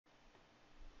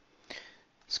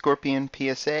Scorpion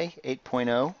PSA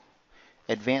 8.0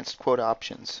 Advanced Quote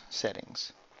Options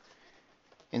Settings.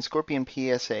 In Scorpion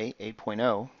PSA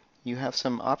 8.0, you have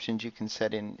some options you can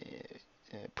set in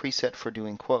preset for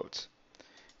doing quotes.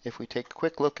 If we take a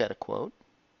quick look at a quote,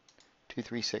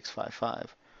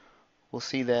 23655, we'll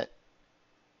see that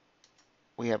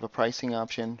we have a pricing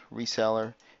option,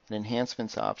 reseller, an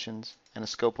enhancements options, and a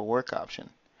scope of work option.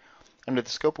 Under the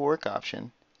scope of work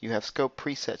option, you have scope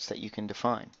presets that you can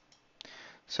define.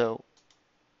 So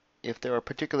if there are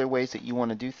particular ways that you want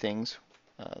to do things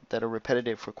that are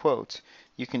repetitive for quotes,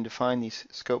 you can define these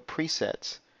scope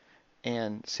presets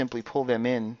and simply pull them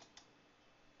in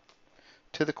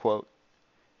to the quote,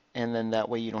 and then that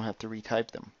way you don't have to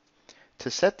retype them. To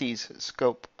set these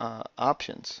scope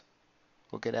options,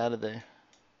 we'll get out of the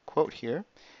quote here,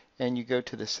 and you go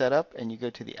to the setup and you go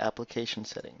to the application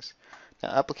settings. Now,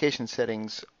 application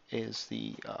settings is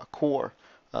the core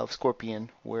of Scorpion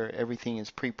where everything is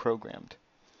pre-programmed.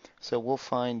 So we'll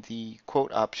find the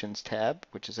quote options tab,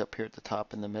 which is up here at the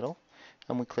top in the middle,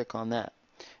 and we click on that.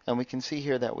 And we can see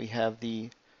here that we have the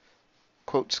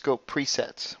quote scope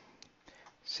presets.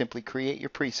 Simply create your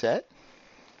preset,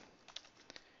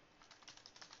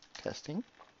 testing,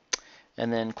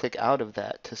 and then click out of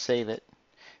that to save it.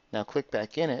 Now click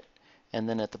back in it, and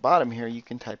then at the bottom here you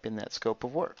can type in that scope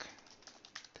of work,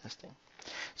 testing.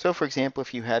 So for example,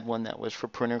 if you had one that was for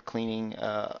printer cleaning,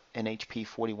 an HP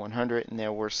 4100, and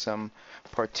there were some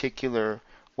particular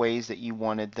ways that you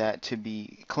wanted that to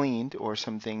be cleaned, or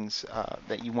some things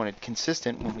that you wanted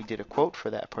consistent when we did a quote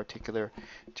for that particular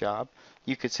job,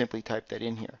 you could simply type that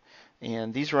in here.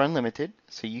 And these are unlimited,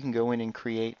 so you can go in and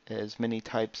create as many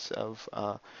types of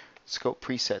scope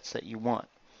presets that you want.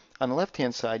 On the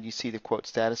left-hand side, you see the quote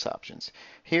status options.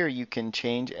 Here you can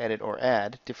change, edit, or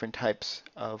add different types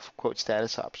of quote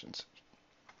status options.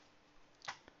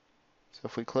 So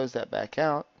if we close that back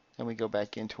out and we go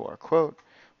back into our quote,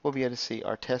 we'll be able to see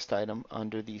our test item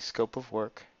under the scope of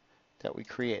work that we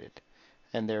created.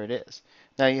 And there it is.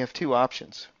 Now you have two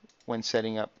options when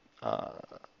setting up,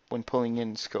 when pulling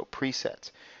in scope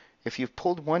presets. If you've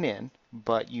pulled one in,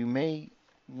 but you may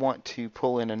want to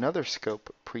pull in another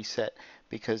scope preset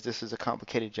because this is a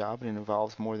complicated job and it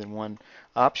involves more than one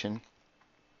option,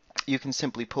 you can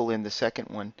simply pull in the second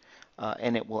one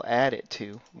and it will add it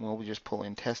to, we'll just pull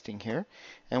in testing here,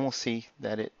 and we'll see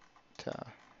that it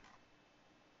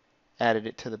added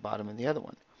it to the bottom of the other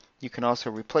one. You can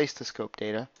also replace the scope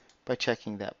data by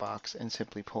checking that box and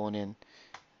simply pulling in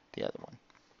the other one.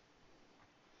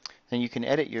 Then you can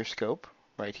edit your scope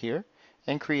right here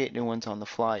and create new ones on the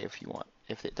fly if you want.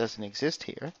 If it doesn't exist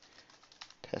here,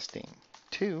 testing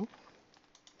 2,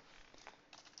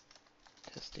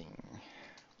 testing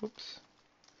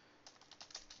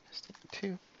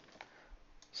 2.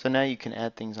 So now you can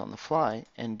add things on the fly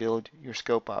and build your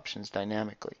scope options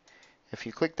dynamically. If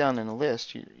you click down in the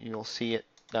list, you'll see it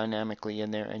dynamically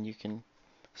in there, and you can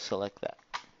select that.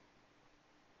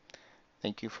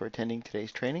 Thank you for attending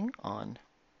today's training on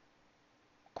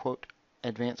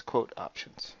advanced quote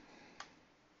options.